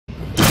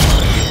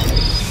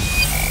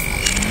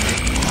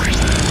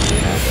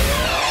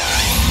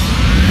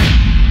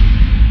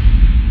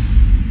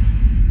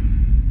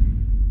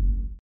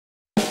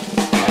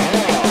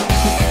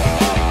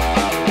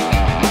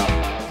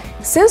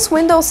Since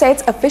Windows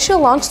 8's official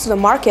launch to the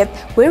market,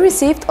 we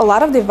received a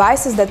lot of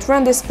devices that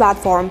run this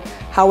platform.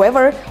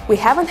 However, we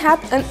haven't had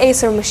an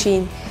Acer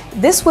machine.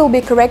 This will be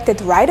corrected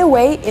right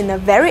away in a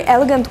very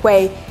elegant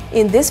way.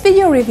 In this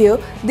video review,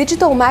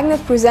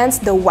 DigitalMagnet presents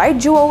the white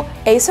jewel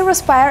Acer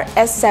Aspire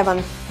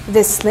S7.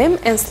 This slim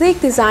and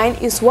sleek design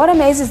is what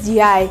amazes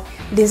the eye.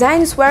 Design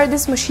is where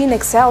this machine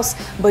excels,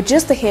 but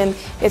just a hint,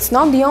 it's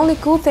not the only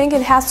cool thing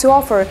it has to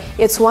offer,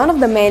 it's one of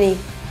the many.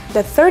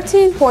 The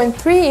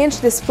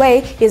 13.3-inch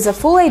display is a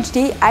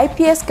FullHD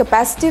IPS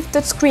capacitive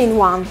touchscreen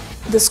one.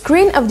 The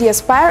screen of the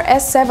Aspire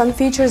S7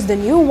 features the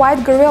new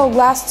white Gorilla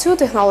Glass 2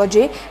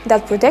 technology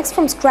that protects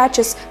from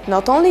scratches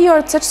not only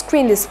your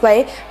touchscreen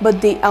display, but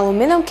the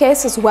aluminum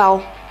case as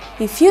well.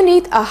 If you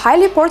need a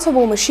highly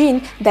portable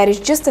machine that is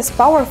just as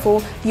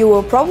powerful, you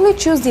will probably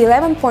choose the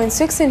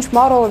 11.6-inch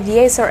model of the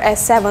Acer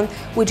S7,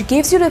 which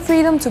gives you the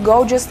freedom to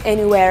go just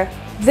anywhere.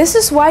 This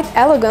is white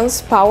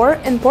elegance, power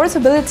and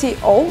portability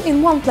all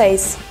in one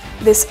place.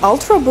 This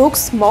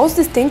ultrabook's most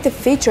distinctive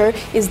feature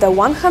is the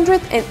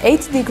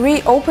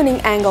 180-degree opening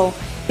angle.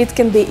 It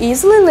can be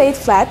easily laid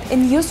flat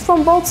and used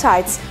from both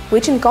sides,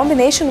 which in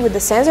combination with the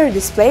sensor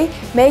display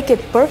make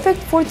it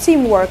perfect for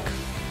teamwork.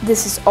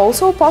 This is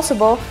also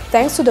possible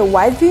thanks to the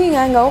wide viewing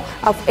angle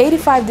of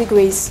 85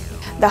 degrees.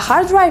 The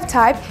hard drive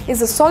type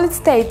is a solid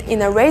state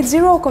in a RAID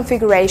 0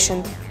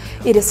 configuration.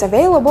 It is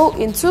available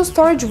in two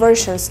storage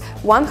versions,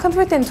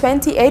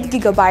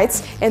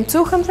 128GB and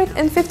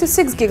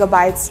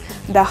 256GB.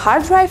 The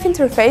hard drive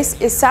interface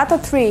is SATA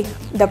 3.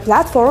 The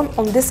platform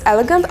on this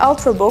elegant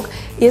ultrabook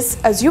is,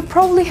 as you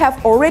probably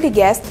have already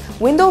guessed,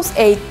 Windows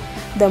 8.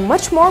 The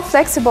much more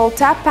flexible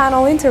tap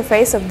panel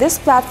interface of this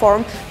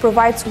platform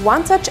provides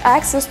one-touch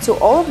access to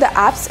all of the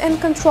apps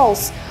and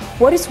controls.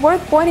 What is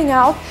worth pointing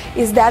out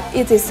is that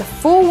it is a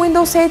full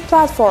Windows 8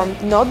 platform,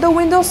 not the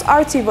Windows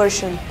RT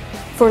version.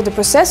 For the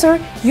processor,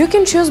 you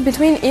can choose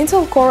between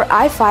Intel Core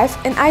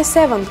i5 and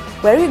i7,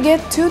 where you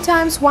get 2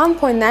 times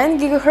 1.9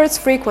 GHz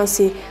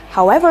frequency.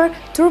 However,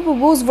 Turbo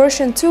Boost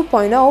version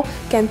 2.0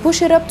 can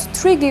push it up to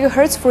 3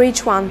 GHz for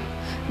each one.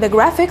 The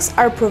graphics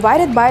are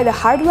provided by the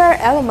hardware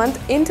element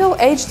Intel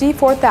HD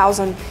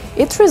 4000.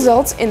 It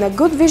results in a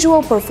good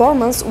visual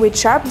performance with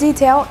sharp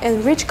detail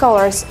and rich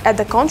colors at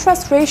the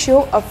contrast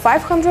ratio of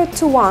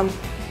 500:1.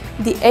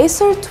 The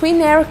Acer Twin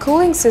Air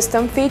cooling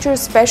system features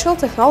special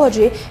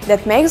technology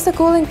that makes the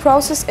cooling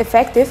process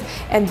effective,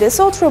 and this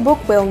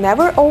ultrabook will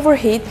never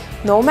overheat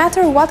no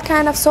matter what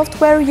kind of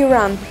software you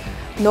run.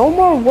 No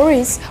more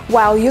worries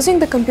while using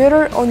the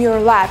computer on your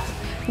lap.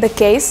 The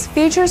case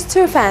features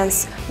two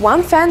fans.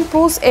 One fan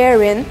pulls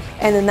air in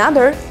and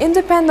another,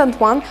 independent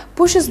one,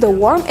 pushes the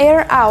warm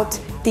air out.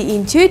 The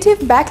intuitive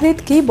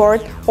backlit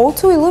keyboard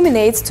also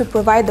illuminates to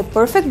provide the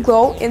perfect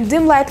glow in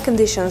dim light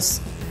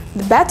conditions.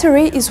 The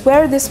battery is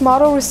where this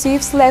model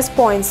receives less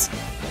points.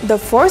 The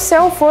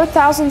 4-cell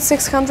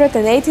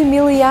 4680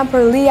 mAh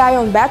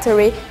Li-ion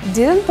battery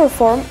didn't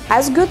perform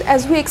as good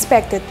as we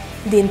expected.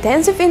 The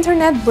intensive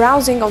internet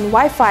browsing on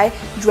Wi-Fi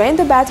drained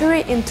the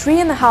battery in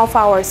 3.5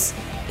 hours.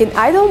 In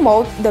idle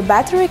mode, the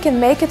battery can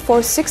make it for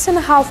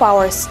 6.5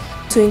 hours.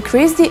 To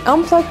increase the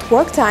unplugged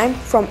work time,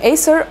 from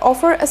Acer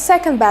offer a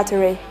second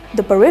battery.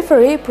 The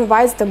periphery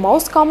provides the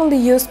most commonly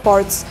used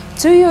ports,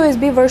 2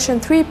 USB version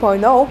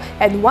 3.0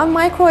 and 1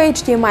 micro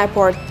HDMI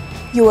port.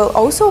 You will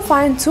also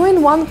find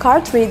 2-in-1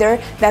 card reader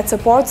that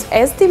supports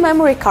SD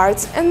memory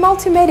cards and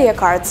multimedia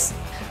cards.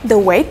 The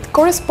weight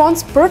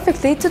corresponds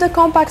perfectly to the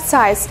compact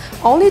size,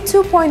 only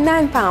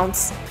 2.9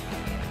 pounds.